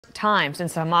time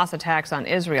since the Hamas attacks on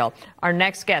Israel. Our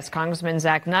next guest, Congressman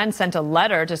Nunn, sent a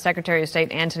letter to Secretary of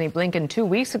State Antony Blinken 2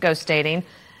 weeks ago stating,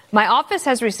 "My office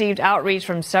has received outreach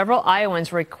from several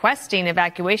Iowans requesting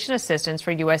evacuation assistance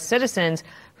for U.S. citizens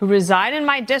who reside in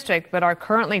my district but are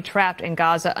currently trapped in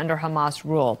Gaza under Hamas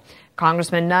rule."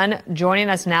 Congressman Nunn joining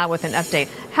us now with an update.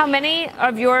 How many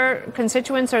of your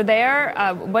constituents are there?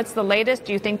 What's the latest?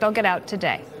 Do you think they'll get out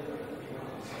today?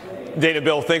 Dana,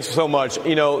 Bill, thanks so much.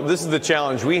 You know, this is the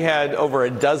challenge. We had over a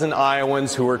dozen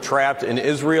Iowans who were trapped in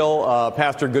Israel.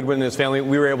 Pastor Goodwin and his family,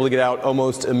 we were able to get out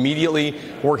almost immediately,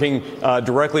 working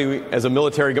directly as a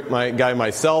military guy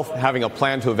myself, having a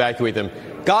plan to evacuate them.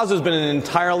 Gaza has been an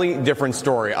entirely different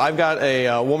story. I've got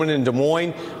a woman in Des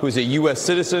Moines who's a U.S.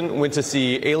 citizen, went to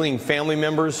see alien family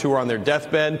members who were on their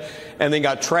deathbed, and then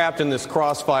got trapped in this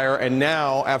crossfire, and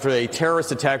now, after a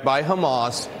terrorist attack by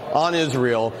Hamas on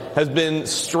Israel, has been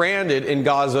stranded in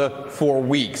Gaza for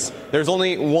weeks. There's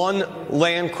only one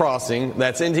land crossing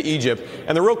that's into Egypt.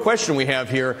 And the real question we have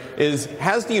here is,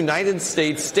 has the United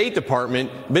States State Department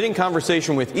been in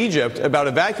conversation with Egypt about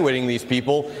evacuating these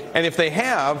people? And if they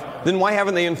have, then why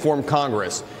haven't they informed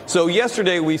Congress? So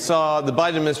yesterday we saw the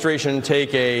Biden administration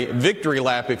take a victory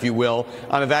lap, if you will,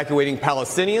 on evacuating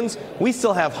Palestinians. We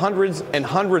still have hundreds and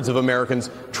hundreds of Americans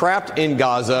trapped in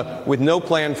Gaza with no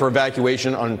plan for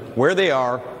evacuation on where they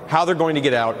are, how they're going to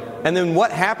get out, and then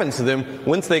what happens to them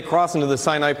once they cross into the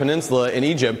Sinai Peninsula in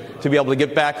Egypt to be able to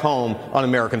get back home on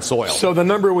American soil. So the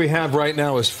number we have right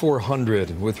now is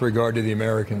 400 with regard to the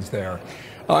Americans there.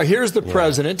 Here's the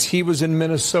president. He was in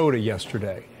Minnesota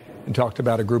yesterday and talked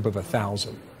about a group of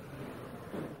 1,000.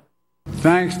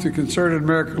 Thanks to concerted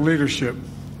American leadership,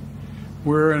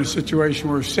 we're in a situation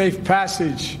where safe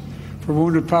passage for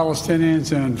wounded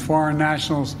Palestinians and foreign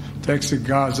nationals to exit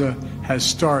Gaza has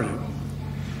started.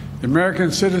 The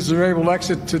American citizens are able to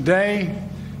exit today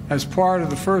as part of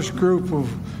the first group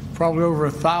of probably over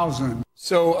 1,000.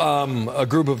 So a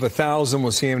group of 1,000,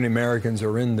 we'll see how many Americans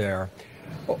are in there.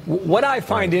 What I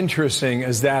find interesting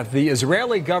is that the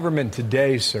Israeli government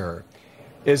today, sir,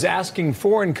 is asking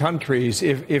foreign countries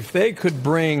if they could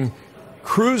bring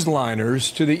cruise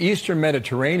liners to the eastern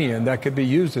Mediterranean that could be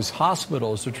used as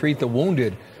hospitals to treat the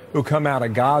wounded who come out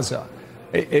of Gaza.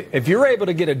 If you're able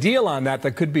to get a deal on that,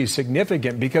 that could be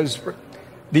significant, because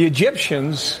the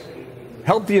Egyptians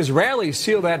helped the Israelis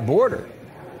seal that border.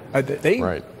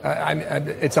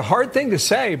 It's a hard thing to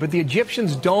say, but the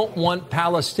Egyptians don't want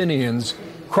Palestinians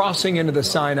crossing into the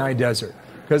Sinai Desert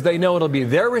because they know it'll be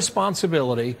their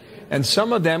responsibility, and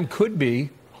some of them could be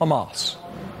Hamas.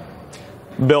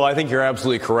 Bill, I think you're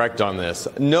absolutely correct on this.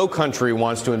 No country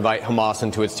wants to invite Hamas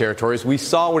into its territories. We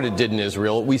saw what it did in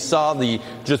Israel. We saw the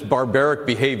just barbaric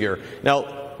behavior.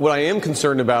 Now, what I am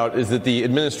concerned about is that the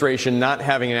administration not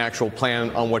having an actual plan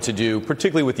on what to do,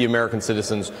 particularly with the American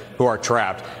citizens who are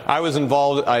trapped. I was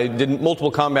involved. I did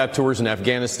multiple combat tours in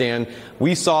Afghanistan.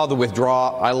 We saw the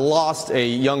withdrawal. I lost a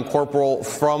young corporal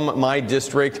from my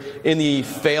district in the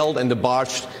failed and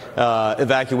debauched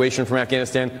evacuation from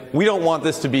Afghanistan. We don't want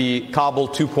this to be Kabul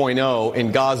 2.0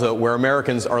 in Gaza, where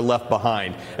Americans are left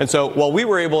behind. And so while we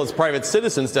were able as private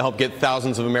citizens to help get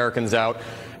thousands of Americans out,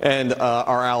 and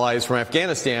our allies from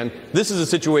Afghanistan, this is a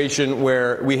situation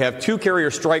where we have two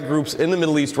carrier strike groups in the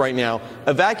Middle East right now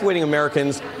evacuating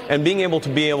Americans and being able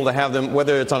to have them,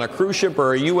 whether it's on a cruise ship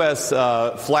or a U.S.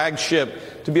 flagged ship,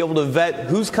 to be able to vet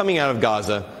who's coming out of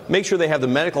Gaza, make sure they have the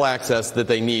medical access that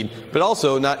they need, but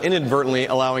also not inadvertently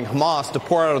allowing Hamas to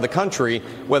pour out of the country,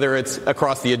 whether it's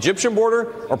across the Egyptian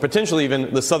border or potentially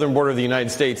even the southern border of the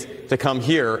United States, to come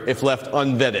here if left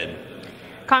unvetted.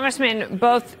 Congressman,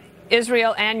 both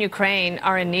Israel and Ukraine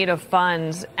are in need of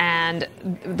funds, and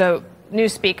the new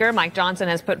speaker, Mike Johnson,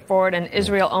 has put forward an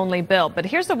Israel-only bill. But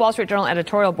here's the Wall Street Journal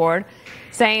editorial board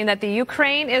saying that the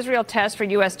Ukraine-Israel test for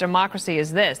U.S. democracy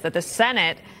is this, that the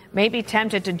Senate may be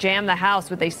tempted to jam the House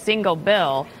with a single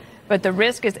bill, but the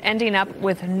risk is ending up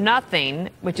with nothing,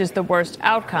 which is the worst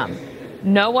outcome.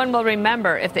 No one will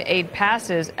remember if the aid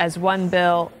passes as one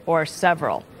bill or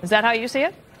several. Is that how you see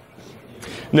it?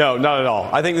 No, not at all.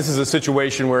 I think this is a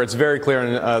situation where it's very clear,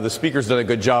 and the speaker's done a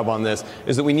good job on this,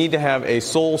 is that we need to have a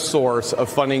sole source of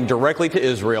funding directly to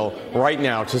Israel right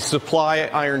now to supply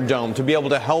Iron Dome, to be able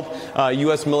to help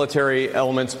U.S. military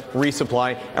elements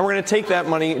resupply. And we're going to take that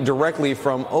money directly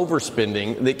from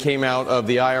overspending that came out of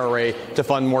the IRA to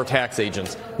fund more tax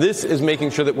agents. This is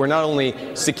making sure that we're not only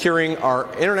securing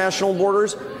our international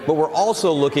borders, but we're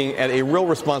also looking at a real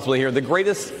responsibility here. The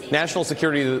greatest national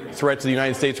security threat to the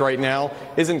United States right now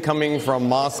isn't coming from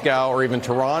Moscow or even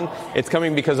Tehran. It's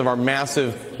coming because of our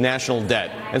massive national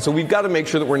debt. And so we've got to make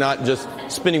sure that we're not just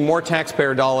spending more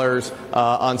taxpayer dollars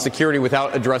on security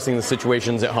without addressing the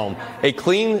situations at home. A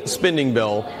clean spending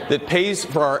bill that pays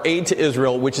for our aid to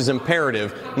Israel, which is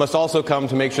imperative, must also come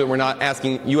to make sure that we're not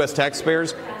asking U.S.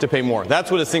 taxpayers to pay more.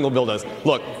 That's what a single bill does.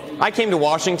 Look, I came to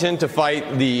Washington to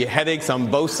fight the headaches on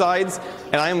both sides,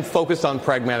 and I am focused on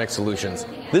pragmatic solutions.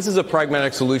 This is a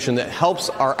pragmatic solution that helps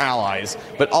our allies,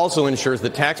 but also ensures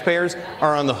that taxpayers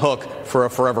are on the hook for a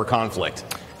forever conflict.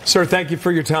 Sir, thank you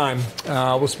for your time.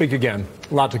 We'll speak again.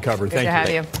 A lot to cover. Good to have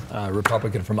you.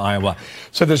 Republican from Iowa.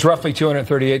 So there's roughly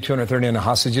 239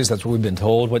 hostages. That's what we've been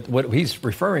told. What he's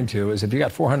referring to is if you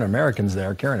got 400 Americans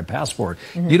there carrying a passport,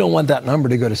 you don't want that number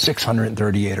to go to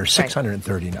 638 or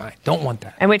 639. Right. Don't want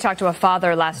that. And we talked to a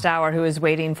father last hour who is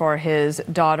waiting for his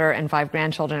daughter and 5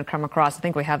 grandchildren to come across. I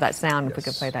think we have that sound. Yes. If we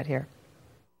could play that here.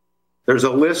 There's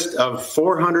a list of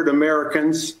 400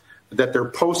 Americans that they're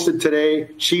posted today.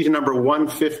 She's number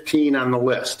 115 on the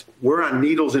list. We're on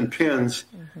needles and pins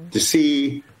to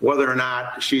see whether or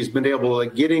not she's been able to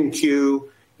get in queue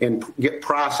and get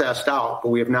processed out, but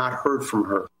we have not heard from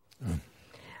her.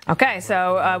 Okay,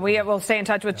 so we will stay in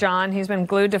touch with John. He's been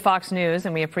glued to Fox News,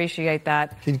 and we appreciate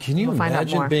that. Can you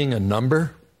imagine being a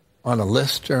number on a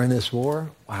list during this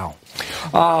war? Wow.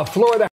 Florida.